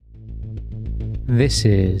This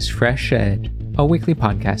is Fresh Ed, a weekly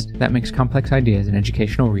podcast that makes complex ideas in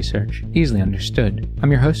educational research easily understood.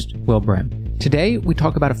 I'm your host, Will Brehm. Today, we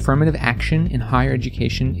talk about affirmative action in higher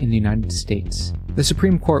education in the United States. The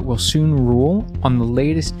Supreme Court will soon rule on the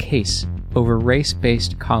latest case over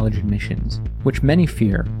race-based college admissions, which many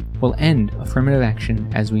fear will end affirmative action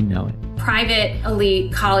as we know it. Private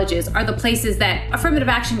elite colleges are the places that affirmative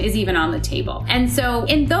action is even on the table. And so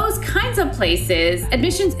in those kinds of places,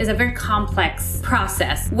 admissions is a very complex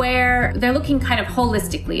process where they're looking kind of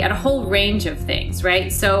holistically at a whole range of things,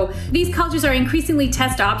 right? So these colleges are increasingly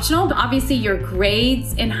test optional. Obviously, your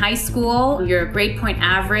grades in high school, your grade point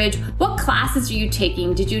average, what classes are you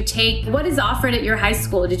taking? Did you take what is offered at your high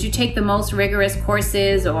school? Did you take the most rigorous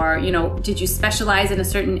courses, or, did you specialize in a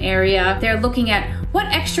certain area? They're looking at what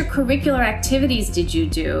extracurricular activities did you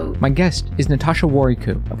do? My guest is Natasha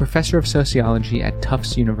Warriku, a professor of sociology at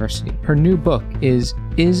Tufts University. Her new book is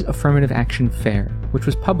Affirmative Action Fair, which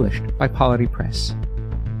was published by Polity Press.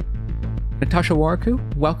 Natasha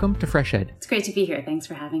Warriku, welcome to Fresh Ed. It's great to be here. Thanks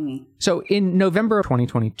for having me. So in November of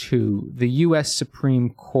 2022, the U.S. Supreme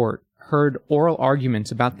Court heard oral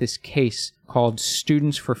arguments about this case called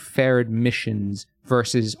Students for Fair Admissions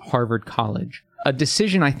versus Harvard College. A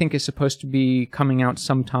decision I think is supposed to be coming out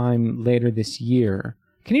sometime later this year.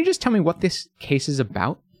 Can you just tell me what this case is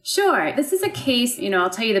about? Sure. This is a case, I'll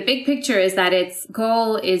tell you the big picture is that its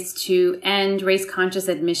goal is to end race-conscious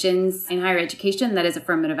admissions in higher education. That is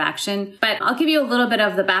affirmative action. But I'll give you a little bit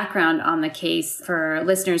of the background on the case for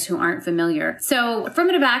listeners who aren't familiar. So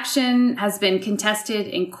affirmative action has been contested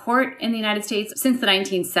in court in the United States since the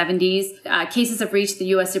 1970s. Cases have reached the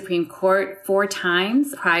U.S. Supreme Court 4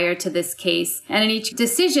 times prior to this case. And in each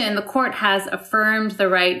decision, the court has affirmed the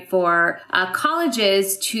right for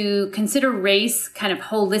colleges to consider race kind of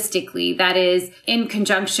holistically, that is, in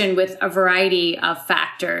conjunction with a variety of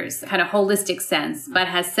factors, kind of holistic sense, but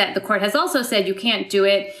the court has also said you can't do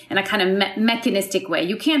it in a kind of mechanistic way.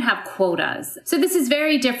 You can't have quotas. So this is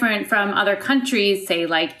very different from other countries, say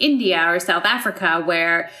like India or South Africa,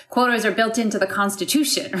 where quotas are built into the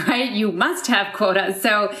constitution, right? You must have quotas.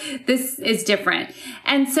 So this is different.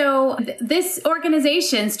 And so this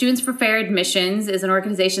organization, Students for Fair Admissions, is an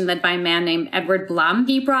organization led by a man named Edward Blum.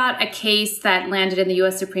 He brought a case that landed in the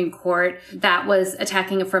U.S. Supreme Court that was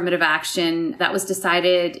attacking affirmative action that was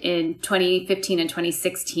decided in 2015 and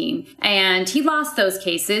 2016. And he lost those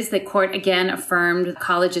cases. The court again affirmed the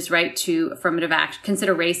college's right to affirmative action,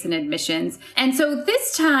 consider race in admissions. And so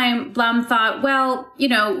this time, Blum thought,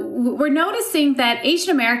 we're noticing that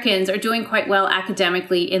Asian Americans are doing quite well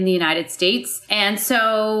academically in the United States. And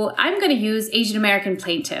so I'm going to use Asian American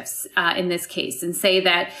plaintiffs in this case and say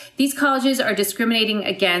that these colleges are discriminating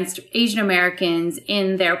against Asian Americans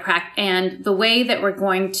in their practice, and the way that we're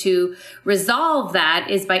going to resolve that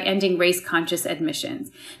is by ending race-conscious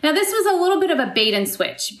admissions. Now, this was a little bit of a bait and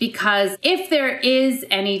switch, because if there is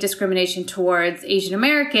any discrimination towards Asian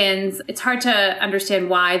Americans, it's hard to understand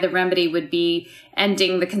why the remedy would be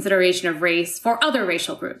ending the consideration of race for other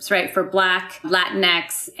racial groups, right? For Black,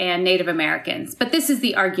 Latinx, and Native Americans. But this is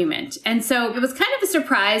the argument. And so it was kind of a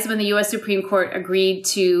surprise when the U.S. Supreme Court agreed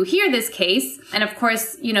to hear this case. And of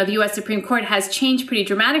course, the U.S. Supreme Court has changed pretty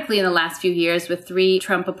dramatically in the last few years with 3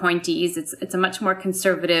 Trump appointees. It's a much more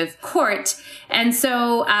conservative court. And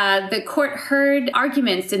so the court heard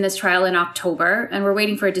arguments in this trial in October, and we're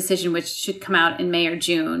waiting for a decision which should come out in May or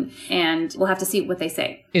June. And we'll have to see what they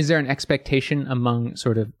say. Is there an expectation among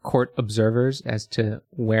sort of court observers as to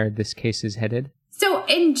where this case is headed? So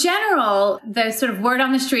in general, the sort of word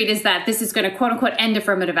on the street is that this is going to, quote unquote, end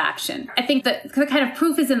affirmative action. I think the kind of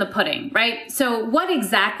proof is in the pudding, right? So what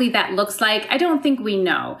exactly that looks like, I don't think we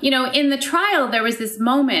know. In the trial, there was this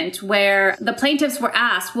moment where the plaintiffs were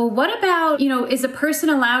asked, well, what about, is a person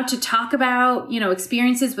allowed to talk about,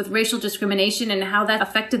 experiences with racial discrimination and how that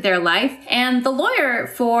affected their life? And the lawyer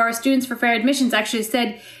for Students for Fair Admissions actually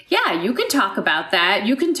said, yeah, you can talk about that.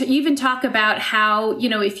 You can even talk about how,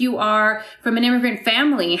 if you are from an immigrant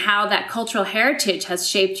family, how that cultural heritage has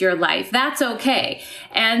shaped your life. That's okay.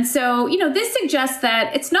 And so, this suggests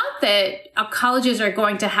that it's not that colleges are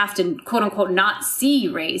going to have to, quote unquote, not see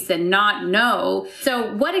race and not know.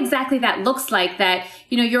 So what exactly that looks like, that,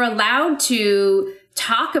 you're allowed to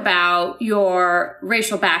talk about your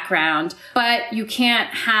racial background, but you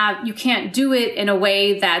can't do it in a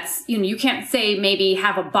way that's, you can't say maybe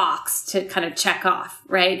have a box to kind of check off,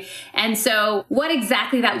 right? And so what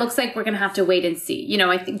exactly that looks like, we're going to have to wait and see.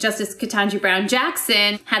 I think Justice Ketanji Brown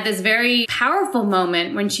Jackson had this very powerful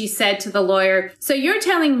moment when she said to the lawyer, so you're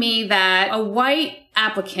telling me that a white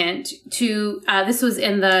applicant to, this was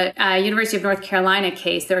in the University of North Carolina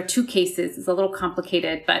case. There are two cases. It's a little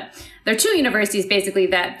complicated, but there are two universities basically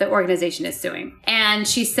that the organization is suing. And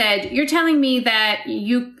she said, you're telling me that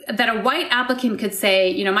a white applicant could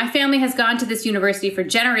say, my family has gone to this university for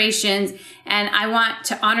generations and I want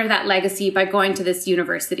to honor that legacy by going to this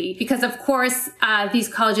university. Because of course, these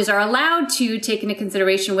colleges are allowed to take into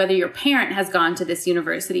consideration whether your parent has gone to this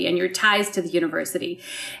university and your ties to the university.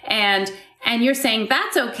 And you're saying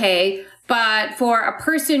that's okay. But for a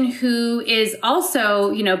person who is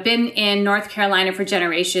also, been in North Carolina for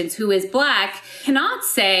generations, who is Black, cannot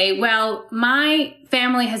say, well, my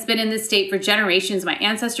family has been in this state for generations. My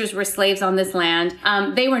ancestors were slaves on this land.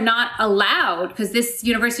 They were not allowed, because this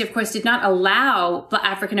university, of course, did not allow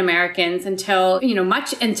African Americans until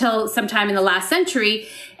sometime in the last century.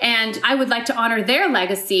 And I would like to honor their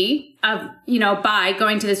legacy of, by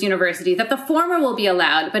going to this university, that the former will be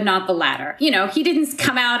allowed, but not the latter. He didn't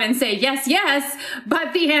come out and say, yes,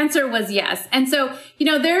 but the answer was yes. And so,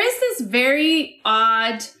 there is this very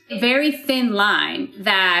odd, very thin line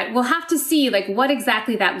that we'll have to see, what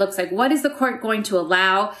exactly that looks like. What is the court going to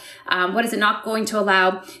allow? What is it not going to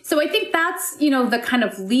allow? So I think that's, the kind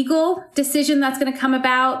of legal decision that's going to come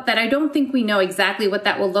about, that I don't think we know exactly what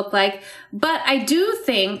that will look like. But I do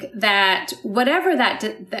think that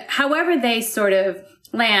however they sort of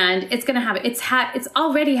land, it's going to have, it's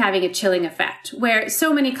already having a chilling effect, where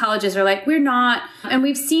so many colleges are like, we're not, and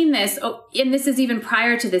we've seen this, and this is even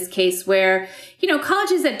prior to this case, where,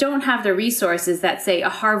 colleges that don't have the resources that, say, a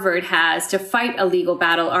Harvard has to fight a legal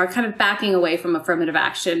battle are kind of backing away from affirmative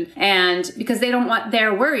action. And because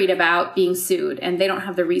they're worried about being sued, and they don't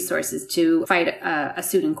have the resources to fight a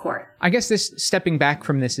suit in court. I guess this stepping back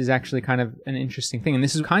from this is actually kind of an interesting thing. And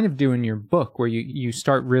this is kind of due in your book, where you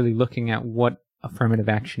start really looking at what affirmative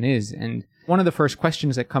action is. And one of the first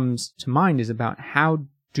questions that comes to mind is about how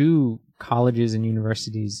do colleges and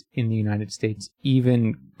universities in the United States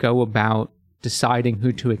even go about deciding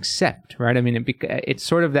who to accept, right? I mean, it's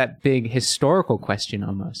sort of that big historical question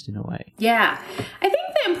almost, in a way. Yeah. I think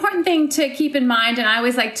the important thing to keep in mind, and I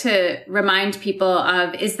always like to remind people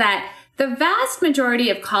of, is that the vast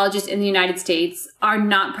majority of colleges in the United States are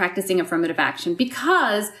not practicing affirmative action,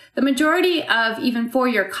 because the majority of even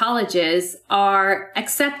four-year colleges are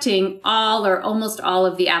accepting all or almost all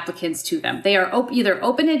of the applicants to them. They are either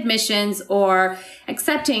open admissions or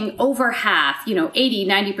accepting over half, 80,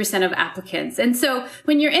 90% of applicants. And so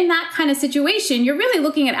when you're in that kind of situation, you're really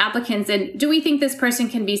looking at applicants and, do we think this person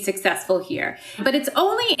can be successful here? But it's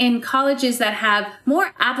only in colleges that have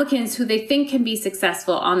more applicants who they think can be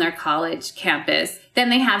successful on their college campus than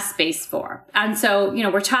they have space for. And so,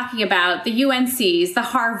 we're talking about the UNCs, the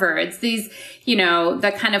Harvards, these,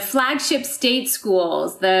 the kind of flagship state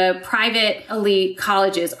schools, the private elite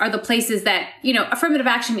colleges are the places that, affirmative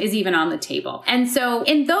action is even on the table. And so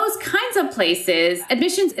in those kinds of places,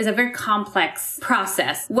 admissions is a very complex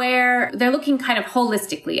process where they're looking kind of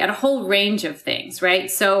holistically at a whole range of things,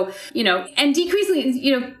 right? So, and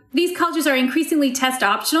decreasingly, these colleges are increasingly test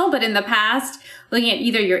optional, but in the past, looking at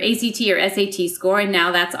either your ACT or SAT score, and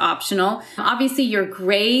now that's optional. Obviously, your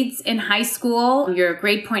grades in high school, your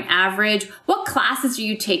grade point average, what classes are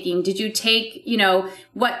you taking? Did you take,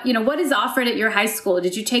 what is offered at your high school?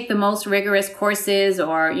 Did you take the most rigorous courses,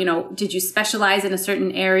 or, did you specialize in a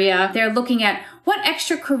certain area? They're looking at what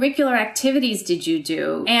extracurricular activities did you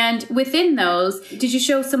do? And within those, did you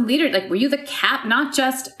show some leadership? Were you the not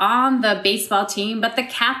just on the baseball team, but the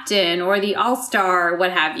captain or the all-star, or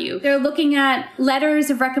what have you? They're looking at letters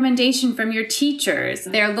of recommendation from your teachers.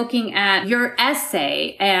 They're looking at your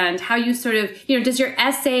essay and how you sort of, does your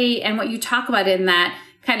essay and what you talk about in that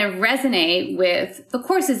kind of resonate with the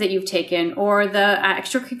courses that you've taken or the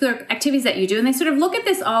extracurricular activities that you do. And they sort of look at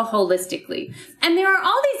this all holistically. And there are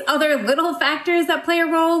all these other little factors that play a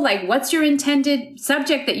role, like what's your intended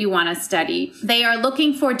subject that you want to study? They are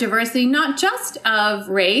looking for diversity, not just of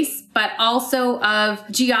race, but also of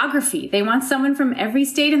geography. They want someone from every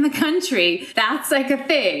state in the country. That's like a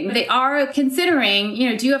thing. They are considering,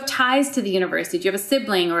 do you have ties to the university? Do you have a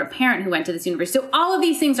sibling or a parent who went to this university? So all of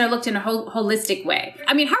these things are looked in a holistic way.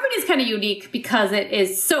 I mean, Harvard is kind of unique because it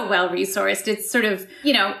is so well resourced. It's sort of,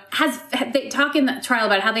 they talk in the trial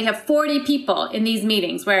about how they have 40 people in these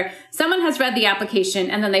meetings where someone has read the application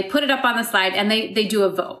and then they put it up on the slide and they do a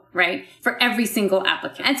vote, right? For every single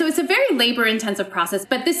applicant. And so it's a very labor intensive process,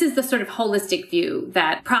 but this is the sort of holistic view,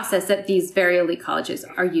 that process that these very elite colleges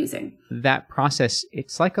are using. That process,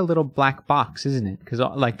 it's like a little black box, isn't it? Because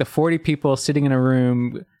like the 40 people sitting in a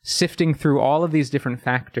room, sifting through all of these different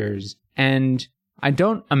factors. And I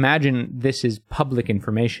don't imagine this is public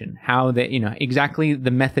information. How they, exactly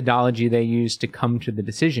the methodology they use to come to the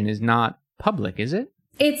decision is not public, is it?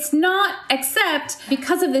 It's not, except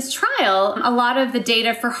because of this trial, a lot of the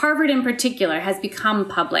data for Harvard in particular has become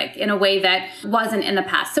public in a way that wasn't in the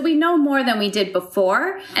past. So we know more than we did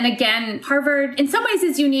before. And again, Harvard in some ways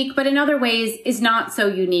is unique, but in other ways is not so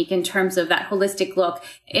unique in terms of that holistic look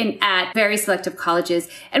at very selective colleges.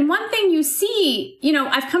 And one thing you see,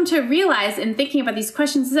 I've come to realize in thinking about these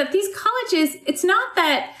questions is that these colleges, it's not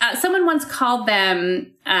that someone once called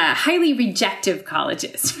them highly rejective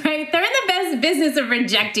colleges, right? They're in the best business of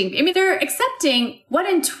rejecting. I mean, they're accepting 1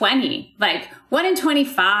 in 20, like 1 in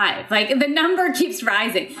 25, like the number keeps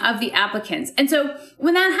rising of the applicants. And so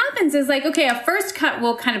when that happens is like, okay, a first cut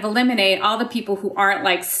will kind of eliminate all the people who aren't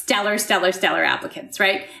like stellar applicants,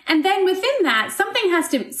 right? And then within that, something has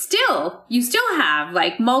to you still have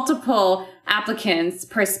like multiple applicants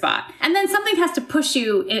per spot. And then something has to push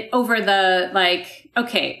you over the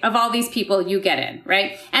okay, of all these people, you get in,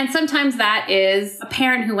 right? And sometimes that is a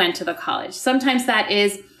parent who went to the college. Sometimes that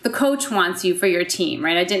is the coach wants you for your team,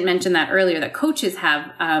 right? I didn't mention that earlier, that coaches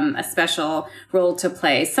have a special role to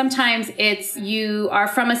play. Sometimes it's you are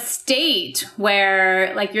from a state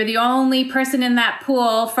where like you're the only person in that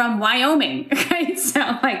pool from Wyoming, right? So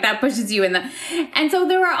like that pushes you in and so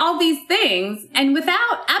there are all these things. And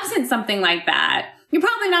absent something like that, you're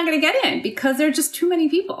probably not going to get in because there are just too many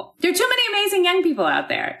people. There are too many amazing young people out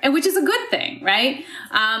there, and which is a good thing, right?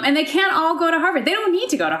 And they can't all go to Harvard. They don't need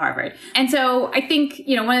to go to Harvard. And so I think,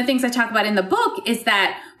 one of the things I talk about in the book is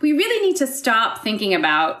that we really need to stop thinking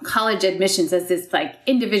about college admissions as this like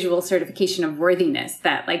individual certification of worthiness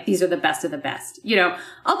that like these are the best of the best.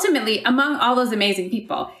 Ultimately, among all those amazing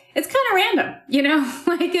people, it's kind of random,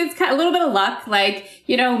 like it's kind of a little bit of luck. Like,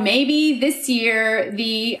 maybe this year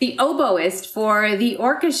the oboist for the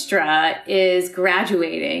orchestra is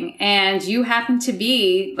graduating and you happen to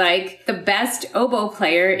be like the best oboe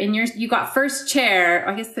player you got first chair.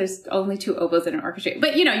 I guess there's only 2 oboes in an orchestra,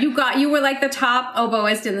 but you were like the top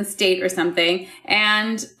oboist in the state or something.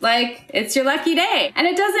 And like, it's your lucky day. And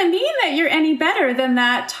it doesn't mean that you're any better than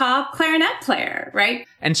that top clarinet player, right?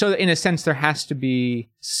 And so in a sense, there has to be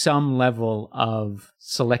some level of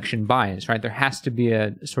selection bias, right? There has to be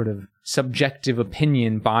a sort of subjective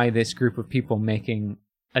opinion by this group of people making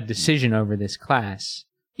a decision over this class,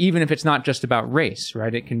 even if it's not just about race,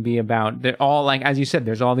 right? It can be about, they're all like, as you said,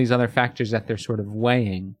 there's all these other factors that they're sort of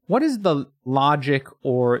weighing. What is the logic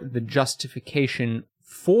or the justification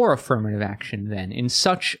for affirmative action then in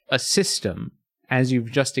such a system? As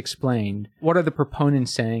you've just explained, what are the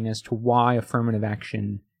proponents saying as to why affirmative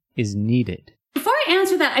action is needed? Before I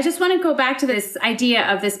answer that, I just want to go back to this idea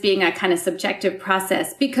of this being a kind of subjective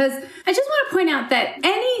process, because I just want to point out that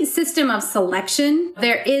any system of selection,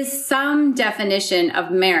 there is some definition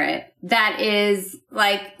of merit that is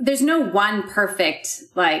like, there's no one perfect,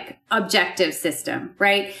 like, objective system,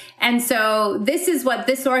 right? And so this is what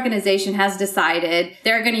this organization has decided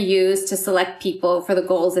they're going to use to select people for the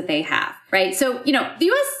goals that they have, right? So, the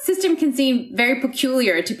US system can seem very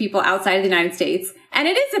peculiar to people outside of the United States. And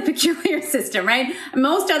it is a peculiar system, right?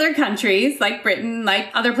 Most other countries, like Britain, like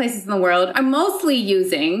other places in the world, are mostly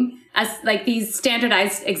using as like these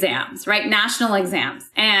standardized exams, right? National exams.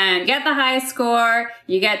 And get the highest score,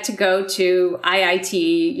 you get to go to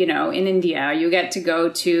IIT, in India. You get to go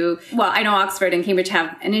to, I know Oxford and Cambridge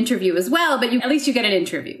have an interview as well, but at least you get an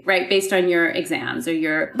interview, right? Based on your exams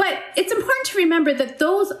but it's important to remember that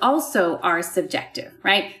those also are subjective,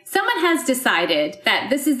 right? Someone has decided that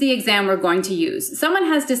this is the exam we're going to use. Someone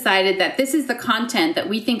has decided that this is the content that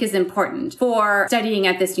we think is important for studying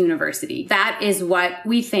at this university. That is what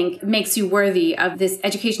we think makes you worthy of this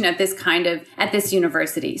education at this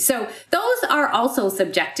university. So those are also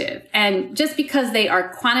subjective. And just because they are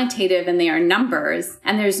quantitative and they are numbers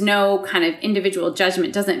and there's no kind of individual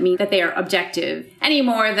judgment doesn't mean that they are objective any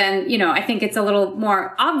more than, I think it's a little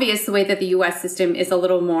more obvious the way that the US system is a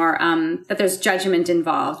little more, that there's judgment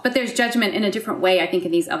involved, but there's judgment in a different way, I think,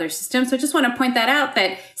 in these other systems. So I just want to point that out,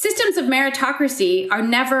 that systems of meritocracy are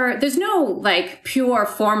never, there's no like pure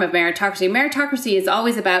form of meritocracy. Meritocracy is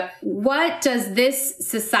always about what does this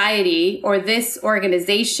society or this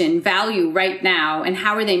organization value right now and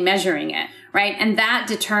how are they measuring it, right? And that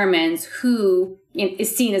determines who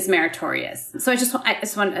is seen as meritorious. So I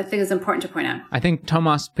think it's important to point out. I think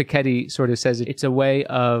Thomas Piketty sort of says it's a way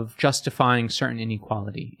of justifying certain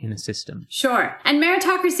inequality in a system. Sure. And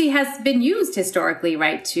meritocracy has been used historically,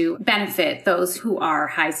 right, to benefit those who are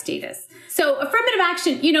high status. So affirmative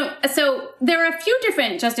action, so there are a few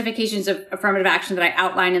different justifications of affirmative action that I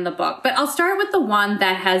outline in the book, but I'll start with the one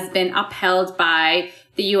that has been upheld by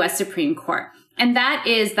the U.S. Supreme Court. And that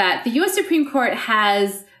is that the U.S. Supreme Court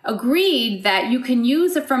has agreed that you can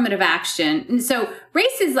use affirmative action. And so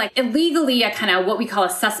race is like illegally a kind of what we call a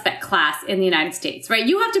suspect class in the United States, right?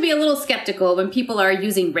 You have to be a little skeptical when people are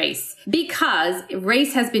using race because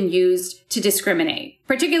race has been used to discriminate,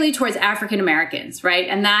 particularly towards African Americans, right?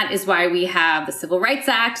 And that is why we have the Civil Rights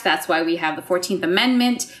Act. That's why we have the 14th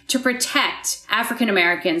Amendment to protect African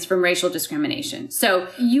Americans from racial discrimination. So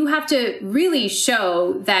you have to really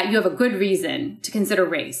show that you have a good reason to consider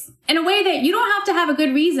race in a way that you don't have to have a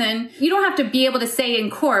good reason. You don't have to be able to say in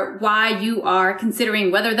court why you are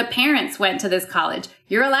considering whether the parents went to this college.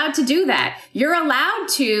 You're allowed to do that. You're allowed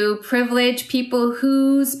to privilege people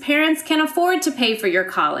whose parents can afford to pay for your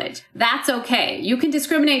college. That's okay. You can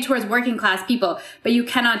discriminate towards working class people, but you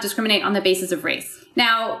cannot discriminate on the basis of race.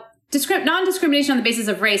 Now, non-discrimination on the basis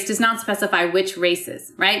of race does not specify which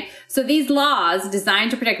races, right? So these laws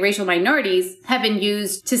designed to protect racial minorities have been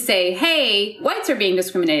used to say, hey, whites are being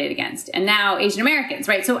discriminated against, and now Asian Americans,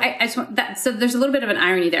 right? So so there's a little bit of an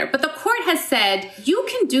irony there. But the court has said you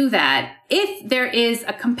can do that if there is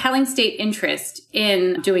a compelling state interest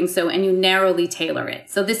in doing so and you narrowly tailor it.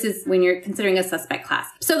 So this is when you're considering a suspect class.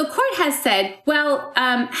 So the court has said, well,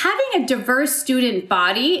 having a diverse student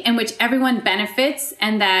body in which everyone benefits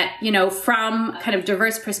and that, from kind of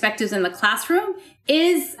diverse perspectives in the classroom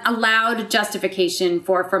is allowed justification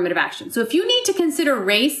for affirmative action. So if you need to consider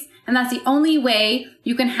race, and that's the only way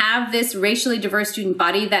you can have this racially diverse student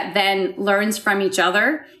body that then learns from each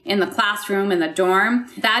other in the classroom, in the dorm,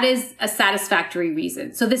 that is a satisfactory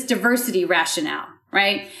reason. So this diversity rationale,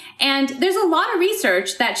 right? And there's a lot of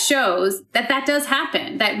research that shows that that does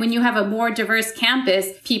happen, that when you have a more diverse campus,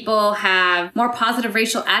 people have more positive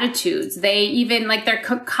racial attitudes. They even like their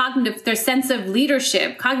their sense of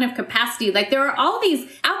leadership, cognitive capacity, like there are all these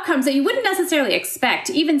outcomes that you wouldn't necessarily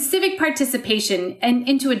expect. Even civic participation and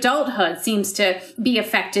into adulthood seems to be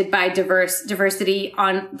affected by diversity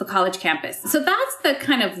on the college campus. So that's the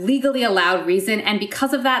kind of legally allowed reason. And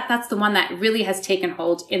because of that, that's the one that really has taken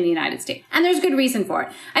hold in the United States. And there's good reason for it.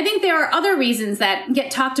 I think there are other reasons that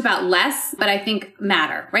get talked about less, but I think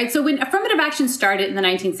matter, right? So when affirmative action started in the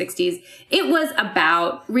 1960s, it was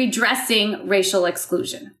about redressing racial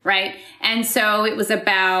exclusion, right? And so it was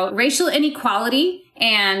about racial inequality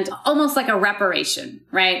and almost like a reparation,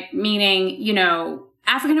 right? Meaning,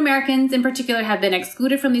 African Americans in particular have been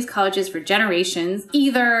excluded from these colleges for generations,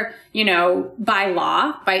 either, by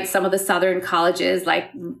law, by some of the Southern colleges, like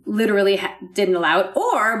literally didn't allow it,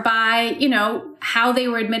 or by, how they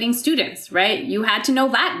were admitting students, right? You had to know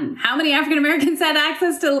Latin. How many African Americans had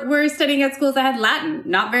access to, were studying at schools that had Latin?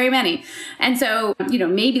 Not very many. And so,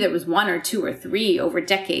 maybe there was one or two or three over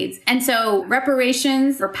decades. And so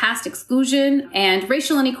reparations for past exclusion and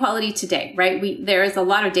racial inequality today, right? There is a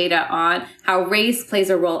lot of data on how race plays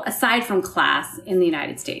a role aside from class in the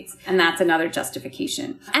United States. And that's another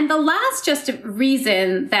justification. And the last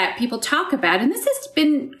reason that people talk about, and this has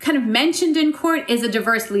been kind of mentioned in court, is a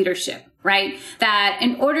diverse leadership. Right? That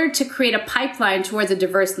in order to create a pipeline towards a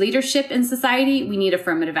diverse leadership in society, we need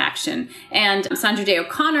affirmative action. And Sandra Day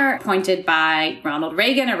O'Connor, appointed by Ronald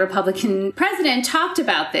Reagan, a Republican president, talked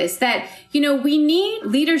about this, that, we need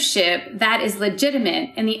leadership that is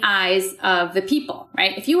legitimate in the eyes of the people,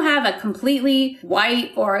 right? If you have a completely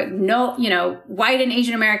white or white and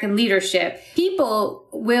Asian American leadership, people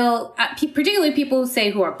will, particularly people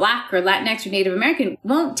who are Black or Latinx or Native American,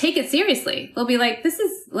 won't take it seriously. They'll be like, this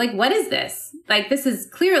is like, what is this? Like, this is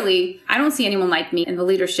clearly, I don't see anyone like me in the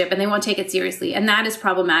leadership, and they won't take it seriously. And that is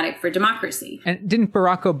problematic for democracy. And didn't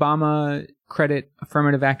Barack Obama credit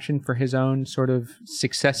affirmative action for his own sort of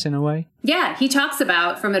success in a way? Yeah, he talks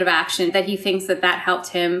about affirmative action, that he thinks that helped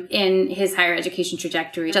him in his higher education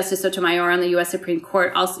trajectory. Justice Sotomayor on the U.S. Supreme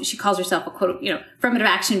Court, also, she calls herself a quote, affirmative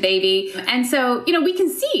action baby. And so, we can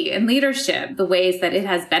see in leadership the ways that it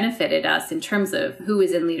has benefited us in terms of who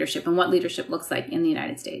is in leadership and what leadership looks like in the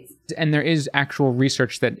United States. And there is actual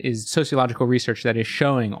research that is sociological research that is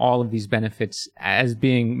showing all of these benefits as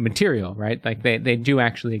being material, right? Like they do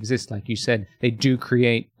actually exist. Like you said, they do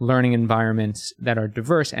create learning environments that are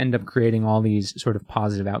diverse, end up creating all these sort of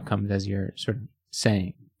positive outcomes, as you're sort of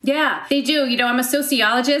saying. Yeah, they do. I'm a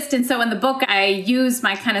sociologist. And so in the book, I use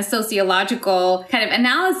my kind of sociological kind of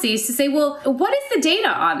analyses to say, well, what is the data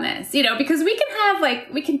on this? Because we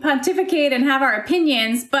can pontificate and have our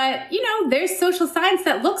opinions, but, there's social science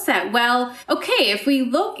that looks at, well, okay, if we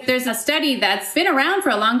look, there's a study that's been around for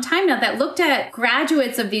a long time now that looked at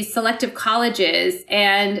graduates of these selective colleges,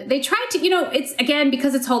 and they tried to, it's, again,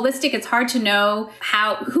 because it's holistic, it's hard to know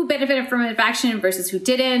who benefited from affirmative action versus who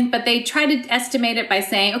didn't, but they tried to estimate it by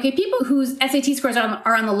saying, saying, okay, people whose SAT scores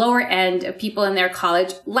are on the lower end of people in their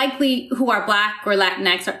college, likely who are Black or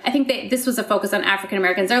Latinx, I think this was a focus on African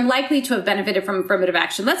Americans, are likely to have benefited from affirmative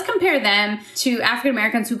action. Let's compare them to African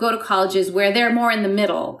Americans who go to colleges where they're more in the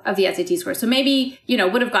middle of the SAT score. So maybe,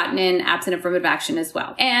 would have gotten in absent affirmative action as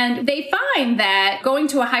well. And they find that going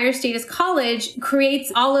to a higher status college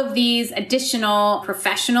creates all of these additional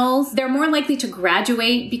professionals. They're more likely to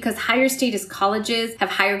graduate because higher status colleges have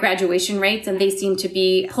higher graduation rates, and they seem to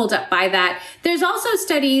be pulled up by that. There's also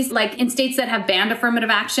studies like in states that have banned affirmative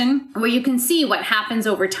action where you can see what happens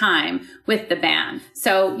over time with the ban.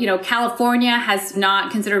 So, California has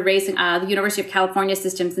not considered race in the University of California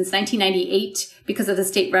system since 1998 because of the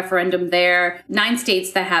state referendum there. 9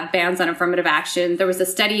 states that have bans on affirmative action. There was a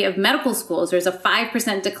study of medical schools. There's a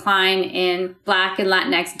 5% decline in Black and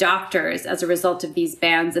Latinx doctors as a result of these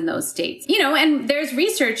bans in those states. And there's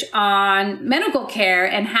research on medical care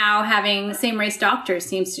and how having same-race doctors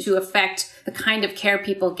seems to affect the kind of care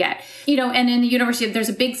people get. And in the university, there's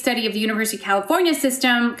a big study of the University of California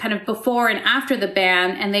system kind of before and after the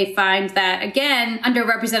ban. And they find that, again,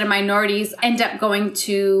 underrepresented minorities end up going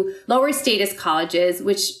to lower status colleges,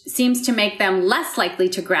 which seems to make them less likely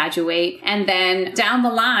to graduate. And then down the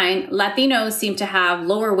line, Latinos seem to have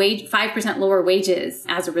 5% lower wages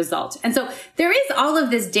as a result. And so there is all of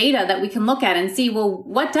this data that we can look at and see, well,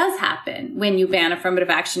 what does happen when you ban affirmative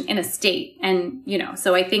action in a state? And,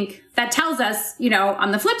 so I think that tells us,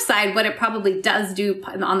 on the flip side, what it probably does do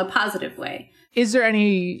on the positive way. Is there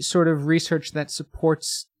any sort of research that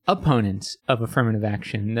supports opponents of affirmative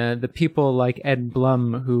action? The people like Ed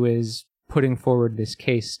Blum, who is putting forward this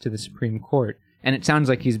case to the Supreme Court. And it sounds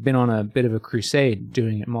like he's been on a bit of a crusade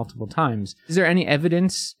doing it multiple times. Is there any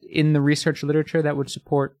evidence in the research literature that would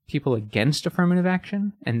support people against affirmative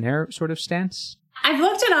action and their sort of stance? I've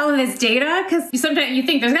looked at all of this data because sometimes you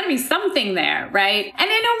think there's got to be something there, right?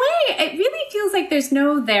 And in a way, it really feels like there's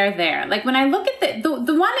no there. Like when I look at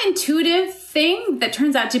the one intuitive thing that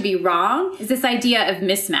turns out to be wrong is this idea of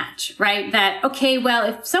mismatch, right? That, okay, well,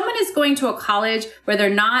 if someone is going to a college where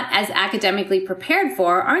they're not as academically prepared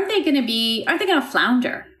for, aren't they going to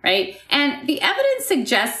flounder? Right? And the evidence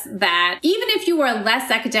suggests that even if you are less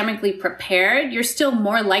academically prepared, you're still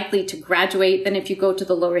more likely to graduate than if you go to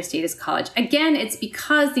the lower status college. Again, it's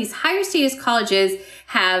because these higher status colleges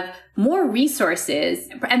have more resources,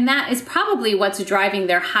 and that is probably what's driving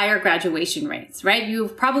their higher graduation rates, right? You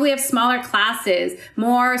probably have smaller classes,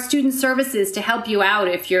 more student services to help you out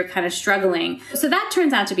if you're kind of struggling. So that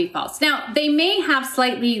turns out to be false. Now, they may have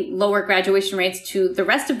slightly lower graduation rates to the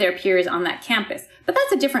rest of their peers on that campus, but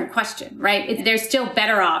that's a different question, right? They're still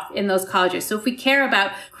better off in those colleges. So if we care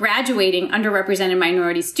about graduating underrepresented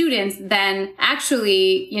minority students, then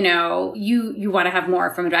actually, you want to have more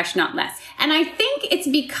affirmative action, not less. And I think it's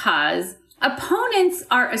because opponents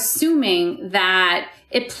are assuming that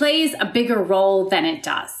it plays a bigger role than it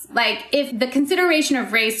does. Like if the consideration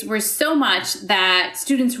of race were so much that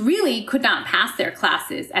students really could not pass their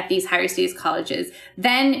classes at these higher status colleges,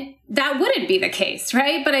 then that wouldn't be the case,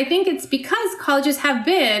 right? But I think it's because colleges have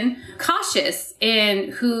been cautious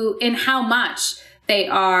in how much they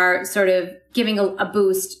are sort of giving a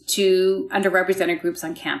boost to underrepresented groups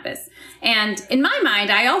on campus. And in my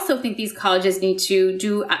mind, I also think these colleges need to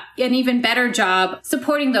do an even better job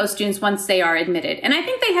supporting those students once they are admitted. And I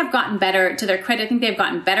think they have gotten better, to their credit. I think they've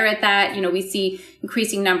gotten better at that. We see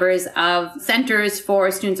increasing numbers of centers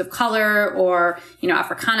for students of color or,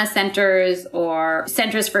 Africana centers or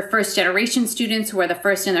centers for first generation students who are the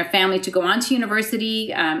first in their family to go on to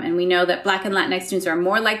university. And we know that Black and Latinx students are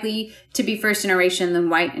more likely to be first generation than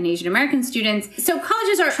white and Asian American students. So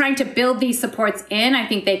colleges are trying to build these supports in. I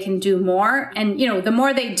think they can do more. And, the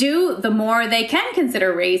more they do, the more they can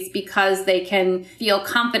consider race because they can feel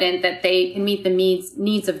confident that they can meet the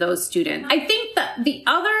needs of those students. I think that the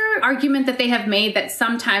other argument that they have made that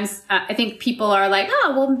sometimes I think people are like,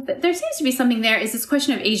 oh, well, there seems to be something there is this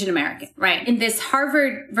question of Asian American, right? In this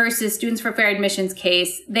Harvard versus Students for Fair Admissions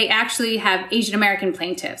case, they actually have Asian American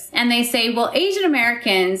plaintiffs. And they say, well, Asian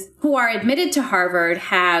Americans who are admitted to Harvard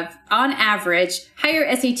have, on average,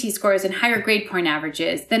 higher SAT scores and higher grade point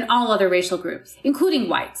averages than all other racial groups, including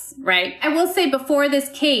whites, right? I will say before this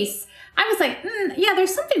case, I was like, yeah,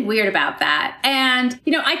 there's something weird about that. And,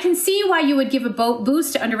 I can see why you would give a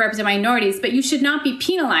boost to underrepresented minorities, but you should not be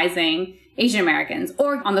penalizing Asian Americans,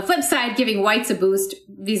 or on the flip side, giving whites a boost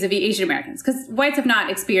vis-a-vis Asian Americans, because whites have not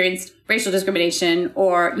experienced racial discrimination,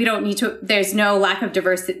 or there's no lack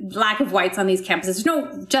of whites on these campuses. There's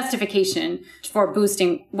no justification for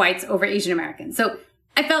boosting whites over Asian Americans. So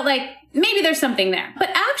I felt like maybe there's something there. But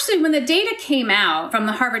actually, when the data came out from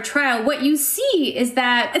the Harvard trial, what you see is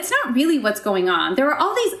that it's not really what's going on. There are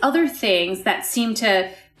all these other things that seem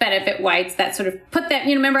to benefit whites that sort of put them,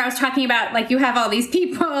 remember I was talking about, like, you have all these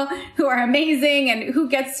people who are amazing and who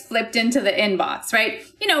gets flipped into the inbox, right?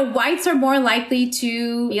 Whites are more likely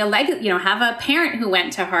to be have a parent who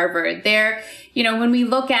went to Harvard. They're, when we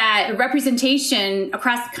look at representation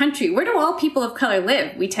across the country, where do all people of color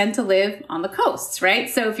live? We tend to live on the coasts, right?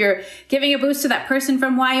 So if you're giving a boost to that person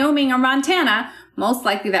from Wyoming or Montana, most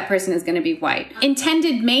likely that person is going to be white.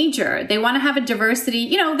 Intended major, they want to have a diversity.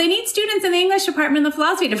 They need students in the English department and the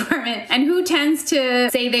philosophy department. And who tends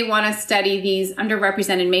to say they want to study these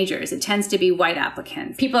underrepresented majors? It tends to be white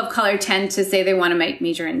applicants. People of color tend to say they want to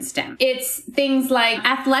major in STEM. It's things like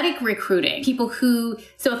athletic recruiting.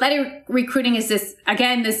 So athletic recruiting is this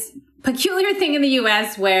peculiar thing in the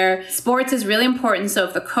US where sports is really important.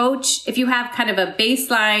 So if you have kind of a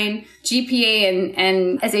baseline GPA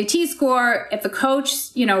and SAT score, if the coach,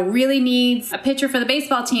 really needs a pitcher for the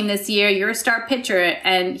baseball team this year, you're a star pitcher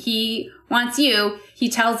and he wants you, he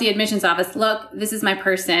tells the admissions office, look, this is my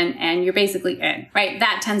person, and you're basically in, right?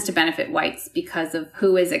 That tends to benefit whites because of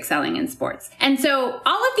who is excelling in sports. And so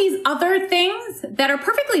all of these other things that are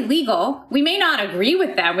perfectly legal, we may not agree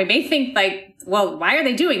with them. We may think well, why are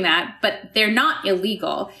they doing that? But they're not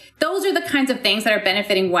illegal. Those are the kinds of things that are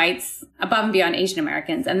benefiting whites above and beyond Asian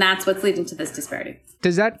Americans. And that's what's leading to this disparity.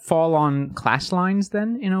 Does that fall on class lines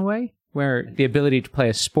then, in a way, where the ability to play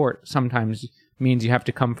a sport sometimes means you have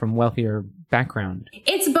to come from wealthier background?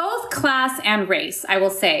 It's both class and race, I will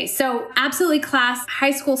say. So absolutely class.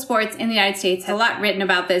 High school sports in the United States has a lot written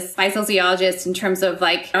about this by sociologists in terms of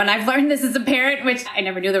and I've learned this as a parent, which I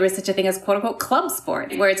never knew there was such a thing as quote unquote club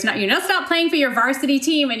sport, where it's not, you're not playing for your varsity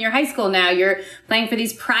team in your high school now, you're playing for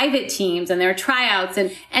these private teams and there are tryouts.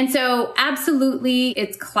 And so absolutely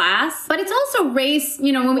it's class, but it's also race.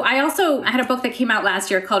 I had a book that came out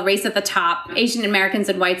last year called Race at the Top, Asian Americans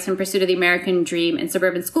and Whites in Pursuit of the American Dream in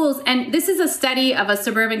Suburban Schools. And this is a study of a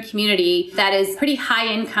suburban community that is pretty high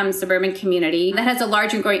income suburban community that has a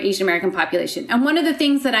large and growing Asian American population. And one of the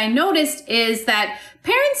things that I noticed is that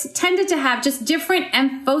parents tended to have just different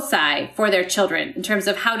emphosi for their children in terms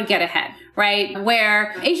of how to get ahead, right?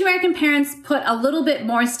 Where Asian American parents put a little bit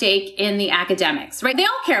more stake in the academics, right? They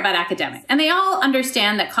all care about academics and they all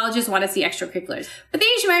understand that colleges want to see extracurriculars. But the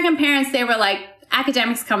Asian American parents, they were like,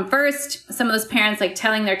 academics come first. Some of those parents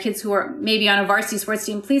telling their kids who are maybe on a varsity sports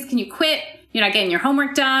team, please, can you quit? You're not getting your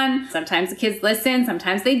homework done. Sometimes the kids listen,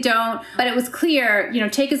 sometimes they don't. But it was clear,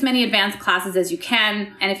 take as many advanced classes as you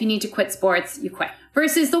can. And if you need to quit sports, you quit.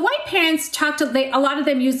 Versus the white parents a lot of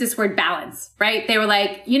them use this word balance, right? They were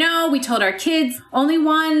like, we told our kids only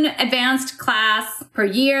one advanced class per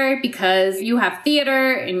year because you have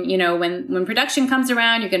theater and, when production comes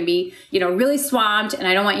around, you're going to be, really swamped and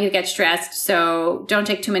I don't want you to get stressed. So don't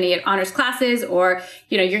take too many honors classes or,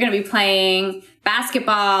 you're going to be playing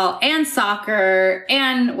basketball and soccer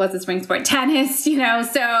and what's the spring sport? Tennis,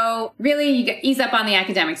 so really you ease up on the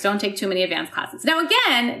academics. Don't take too many advanced classes. Now,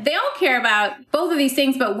 again, they all care about both of these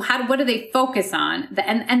things, but what do they focus on?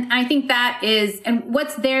 And I think that is, and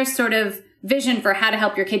what's their sort of vision for how to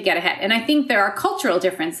help your kid get ahead? And I think there are cultural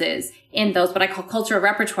differences in those, what I call cultural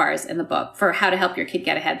repertoires in the book for how to help your kid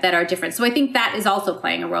get ahead that are different. So I think that is also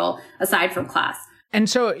playing a role aside from class. And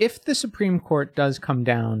so if the Supreme Court does come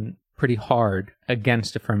down pretty hard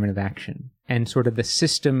against affirmative action and sort of the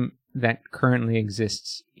system that currently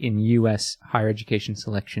exists in U.S. higher education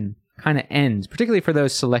selection kind of ends, particularly for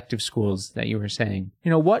those selective schools that you were saying,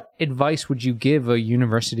 what advice would you give a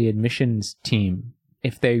university admissions team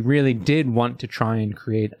if they really did want to try and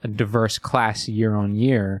create a diverse class year on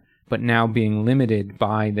year, but now being limited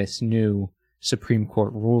by this new Supreme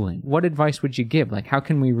Court ruling? What advice would you give? How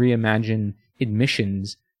can we reimagine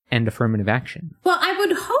admissions and affirmative action? Well, I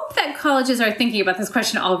would hope that colleges are thinking about this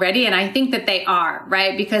question already, and I think that they are,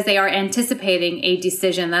 right? Because they are anticipating a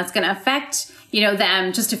decision that's going to affect,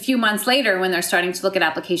 them just a few months later when they're starting to look at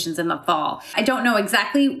applications in the fall. I don't know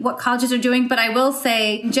exactly what colleges are doing, but I will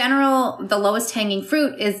say, in general, the lowest hanging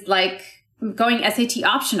fruit is going SAT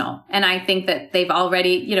optional. And I think that they've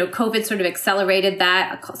already, COVID sort of accelerated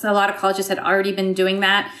that. So a lot of colleges had already been doing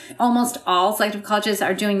that. Almost all selective colleges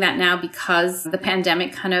are doing that now because the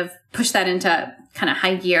pandemic kind of pushed that into kind of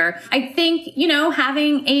high gear. I think,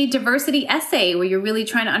 having a diversity essay where you're really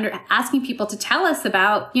trying to asking people to tell us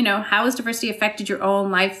about, how has diversity affected your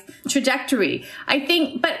own life trajectory? I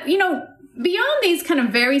think, but, beyond these kind of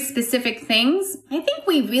very specific things, I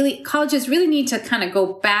think colleges really need to kind of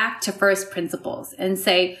go back to first principles and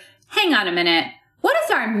say, hang on a minute, what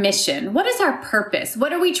is our mission? What is our purpose?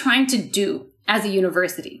 What are we trying to do as a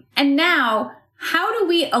university. And now, how do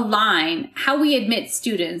we align how we admit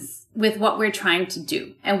students with what we're trying to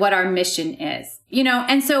do and what our mission is?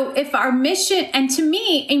 And so if our mission, and to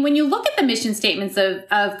me, and when you look at the mission statements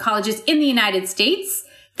of colleges in the United States,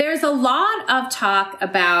 there's a lot of talk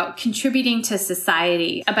about contributing to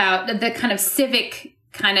society, about the kind of civic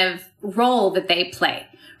kind of role that they play.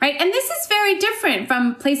 Right. And this is very different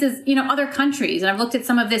from places, other countries. And I've looked at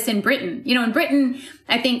some of this in Britain. In Britain,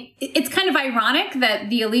 I think it's kind of ironic that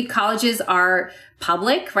the elite colleges are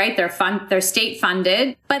public, right? They're state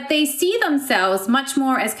funded, but they see themselves much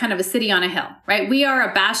more as kind of a city on a hill, right? We are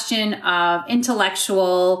a bastion of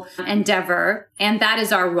intellectual endeavor, and that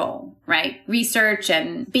is our role, right? Research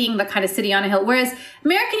and being the kind of city on a hill. Whereas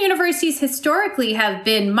American universities historically have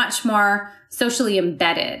been much more socially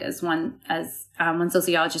embedded, as one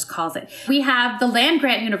sociologist calls it. We have the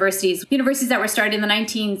land-grant universities that were started in the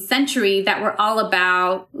 19th century that were all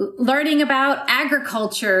about learning about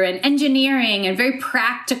agriculture and engineering and very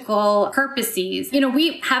practical purposes.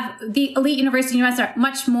 We have the elite universities in the U.S. are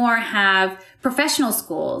much more have professional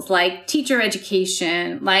schools like teacher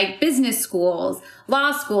education, like business schools,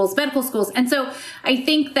 law schools, medical schools. And so I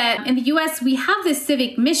think that in the US, we have this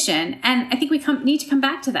civic mission, and I think we need to come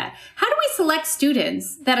back to that. How do we select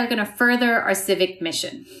students that are going to further our civic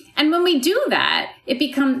mission? And when we do that, it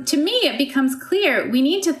becomes clear we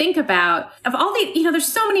need to think about, of all the, there's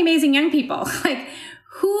so many amazing young people, like,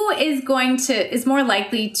 who is more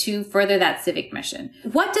likely to further that civic mission?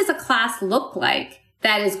 What does a class look like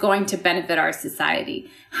that is going to benefit our society?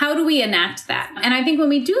 How do we enact that? And I think when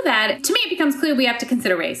we do that, to me, it becomes clear we have to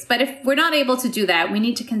consider race. But if we're not able to do that, we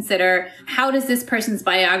need to consider what does this person's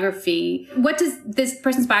biography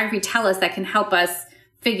tell us that can help us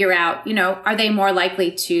figure out, are they more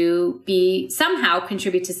likely to be somehow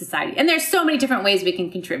contribute to society? And there's so many different ways we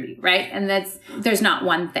can contribute, right? And there's not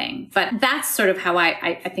one thing, but that's sort of how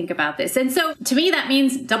I think about this. And so to me, that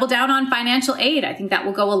means double down on financial aid. I think that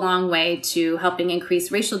will go a long way to helping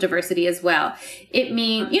increase racial diversity as well. It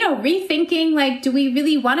means, rethinking, like, do we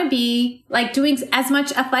really want to be like doing as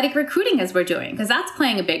much athletic recruiting as we're doing? Because that's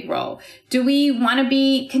playing a big role. Do we want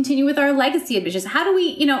to continue with our legacy admissions? How do we,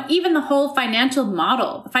 even the whole financial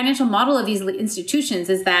model of these institutions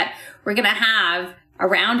is that we're going to have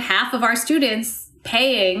around half of our students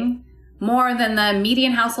paying more than the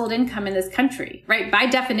median household income in this country, right? By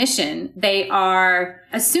definition, they are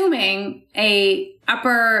assuming a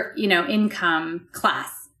upper, income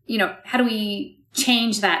class. How do we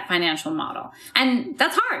change that financial model? And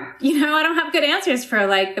that's hard. I don't have good answers for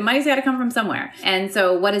the money's got to come from somewhere. And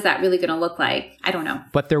so what is that really going to look like? I don't know.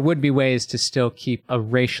 But there would be ways to still keep a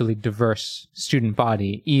racially diverse student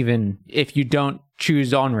body, even if you don't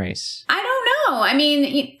choose on race. I don't know. I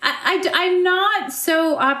mean, I'm not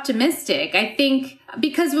so optimistic. I think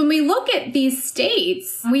because when we look at these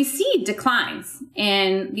states, we see declines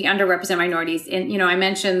in the underrepresented minorities. And, I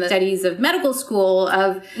mentioned the studies of medical school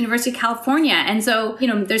of University of California. And so,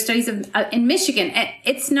 there's studies in Michigan.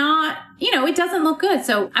 It's not, it doesn't look good.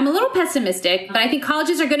 So I'm a little pessimistic, but I think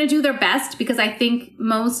colleges are going to do their best because I think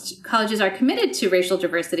most colleges are committed to racial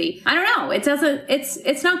diversity. I don't know.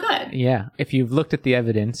 It's not good. Yeah. If you've looked at the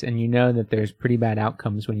evidence and you know that there's pretty bad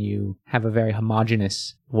outcomes when you have a very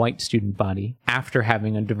homogenous white student body after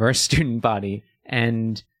having a diverse student body,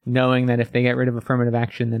 and knowing that if they get rid of affirmative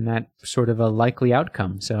action, then that's sort of a likely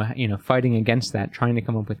outcome. So, fighting against that, trying to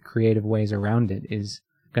come up with creative ways around it is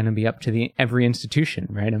going to be up to every institution,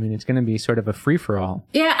 right? I mean, it's going to be sort of a free-for-all.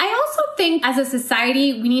 Yeah, I also think as a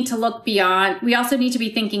society, we need to look beyond, we also need to be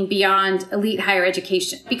thinking beyond elite higher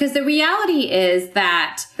education. Because the reality is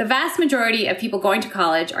that the vast majority of people going to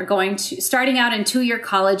college are starting out in 2-year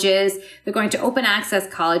colleges, they're going to open access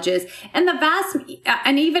colleges, and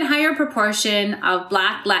an even higher proportion of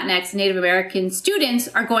Black, Latinx, Native American students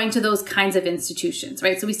are going to those kinds of institutions,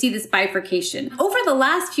 right? So we see this bifurcation. Over the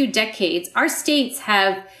last few decades, our states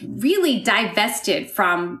have really divested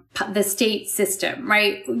from the state system,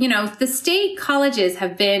 right? The state colleges are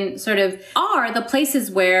the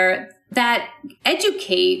places where that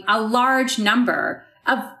educate a large number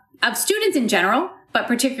of students in general, but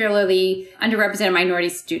particularly underrepresented minority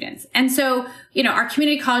students. And so, our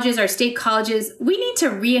community colleges, our state colleges, we need to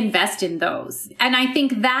reinvest in those. And I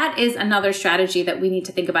think that is another strategy that we need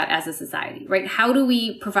to think about as a society, right? How do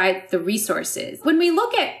we provide the resources? When we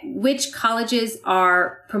look at which colleges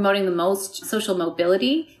are promoting the most social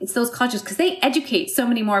mobility, it's those colleges because they educate so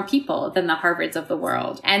many more people than the Harvards of the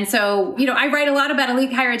world. And so, I write a lot about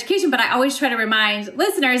elite higher education, but I always try to remind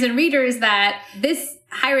listeners and readers that this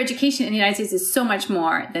higher education in the United States is so much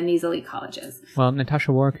more than these elite colleges. Well,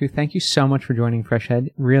 Natasha Warriku, thank you so much for joining Freshhead.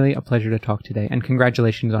 Really a pleasure to talk today, and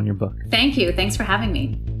congratulations on your book. Thank you. Thanks for having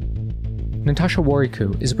me. Natasha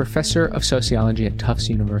Warriku is a professor of sociology at Tufts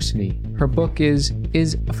University. Her book is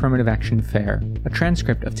Affirmative Action Fair? A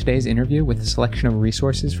transcript of today's interview with a selection of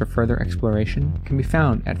resources for further exploration can be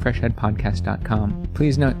found at freshheadpodcast.com.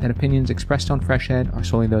 Please note that opinions expressed on Freshhead are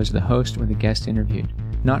solely those of the host or the guest interviewed,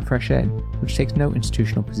 not Freshhead, which takes no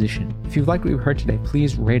institutional position. If you've liked what you've heard today,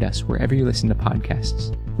 please rate us wherever you listen to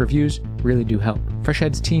podcasts. Reviews really do help.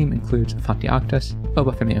 Freshhead's team includes Fatih Akhtas,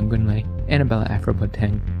 Obafemi Ongunle, Annabella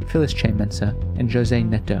Afro-Boateng, Phyllis Che Mensa, and Jose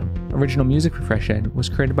Neto. Original music for Freshhead was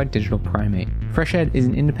created by Digital Primate. Freshhead is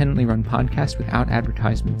an independently run podcast without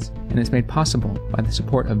advertisements, and is made possible by the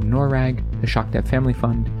support of NORAG, the ShockDev Family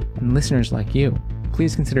Fund, and listeners like you.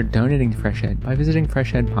 Please consider donating to Freshhead by visiting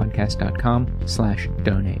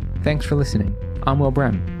freshheadpodcast.com/donate. Thanks for listening. I'm Will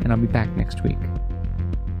Brehm, and I'll be back next week.